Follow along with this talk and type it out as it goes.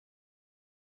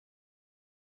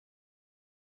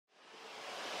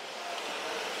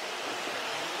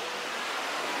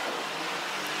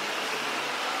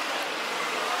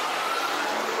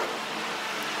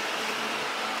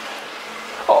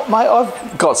Mate,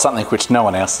 I've got something which no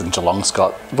one else in Geelong's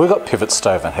got. We've got pivot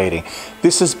stove and heating.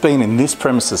 This has been in this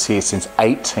premises here since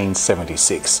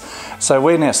 1876. So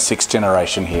we're now 6th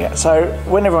generation here. So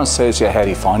when everyone says, yeah, how do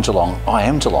you find Geelong? I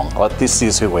am Geelong. Like, this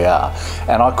is who we are.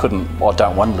 And I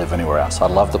don't want to live anywhere else. I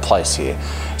love the place here.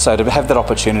 So to have that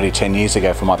opportunity 10 years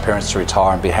ago for my parents to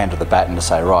retire and be handed the baton to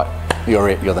say, right, you're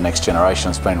it, you're the next generation,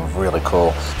 it's been really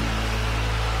cool.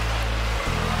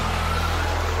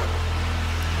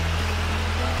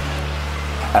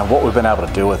 And what we've been able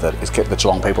to do with it is get the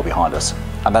Geelong people behind us.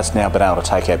 And that's now been able to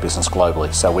take our business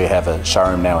globally. So we have a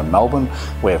showroom now in Melbourne,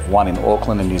 we have one in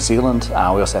Auckland in New Zealand, we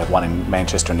also have one in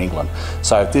Manchester in England.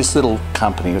 So this little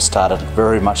company was started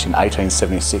very much in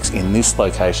 1876 in this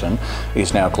location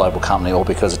is now a global company, all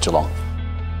because of Geelong.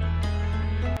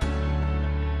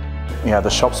 You know,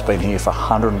 the shop's been here for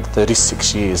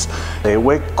 136 years.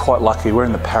 We're quite lucky, we're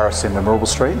in the Paris end of Moorabool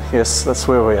Street. Yes, that's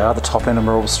where we are, the top end of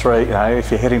Moorabool Street. You know,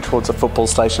 if you're heading towards a football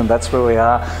station, that's where we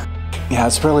are. You know,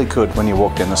 it's really good when you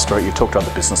walk down the street, you talk to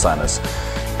other business owners,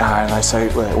 and they say,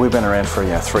 well, we've been around for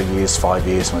 3 years, 5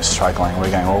 years, and we're struggling.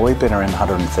 We're going, well, we've been around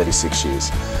 136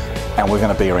 years, and we're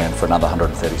going to be around for another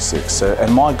 136. So,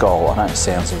 and my goal, I know it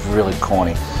sounds really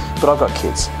corny, but I've got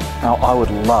kids. Now, I would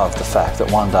love the fact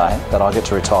that one day that I get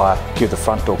to retire, give the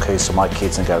front door keys to my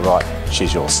kids and go, right,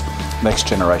 she's yours. Next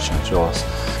generation is yours.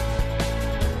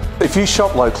 If you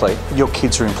shop locally, your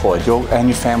kids are employed and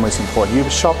your family's employed. You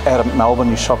shop out of Melbourne,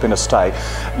 you shop interstate,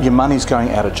 your money's going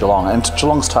out of Geelong, and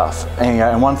Geelong's tough.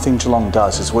 And one thing Geelong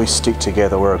does is we stick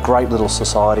together. We're a great little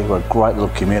society, we're a great little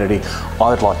community.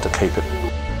 I'd like to keep it.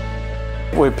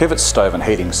 We're pivot stove and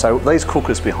heating, so these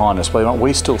cookers behind us,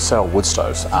 we still sell wood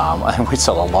stoves, and we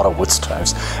sell a lot of wood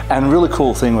stoves. And really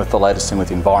cool thing with the latest thing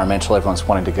with environmental, everyone's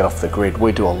wanting to get off the grid.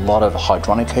 We do a lot of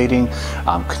hydronic heating,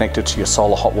 connected to your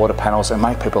solar hot water panels, and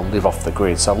make people live off the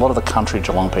grid. So a lot of the country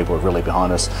Geelong people are really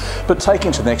behind us. But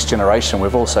taking to the next generation,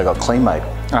 we've also got CleanMate.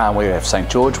 We have St.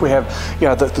 George, we have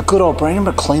the good old brand,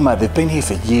 but CleanMate, they've been here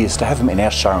for years. To have them in our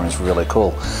showroom is really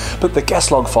cool. But the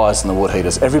gas log fires and the wood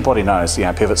heaters, everybody knows,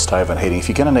 pivot stove and heating. If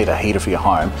you're going to need a heater for your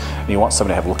home and you want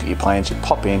somebody to have a look at your plans, you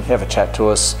pop in, have a chat to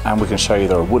us, and we can show you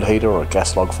either a wood heater or a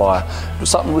gas log fire,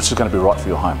 something which is going to be right for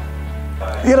your home.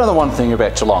 You know, the one thing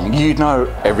about Geelong, you know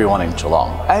everyone in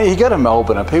Geelong. And you go to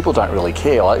Melbourne and people don't really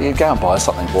care. Like, you go and buy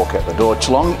something, walk out the door.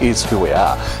 Geelong is who we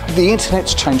are. The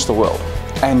internet's changed the world.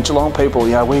 And Geelong people,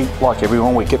 we, like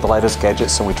everyone, we get the latest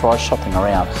gadgets and we try shopping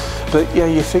around. But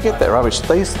you forget that rubbish.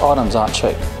 These items aren't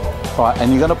cheap, right?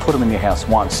 And you're going to put them in your house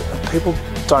once. People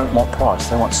don't want price,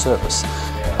 they want service.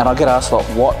 And I get asked a lot,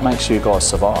 what makes you guys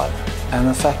survive? And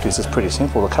the fact is, it's pretty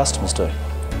simple, the customers do.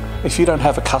 If you don't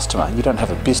have a customer, you don't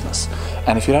have a business.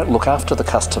 And if you don't look after the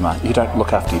customer, you don't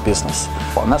look after your business.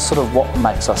 And that's sort of what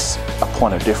makes us a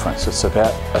point of difference. It's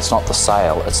not the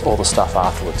sale, it's all the stuff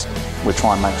afterwards. We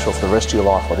try and make sure for the rest of your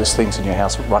life, while this thing's in your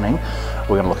house running,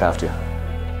 we're going to look after you.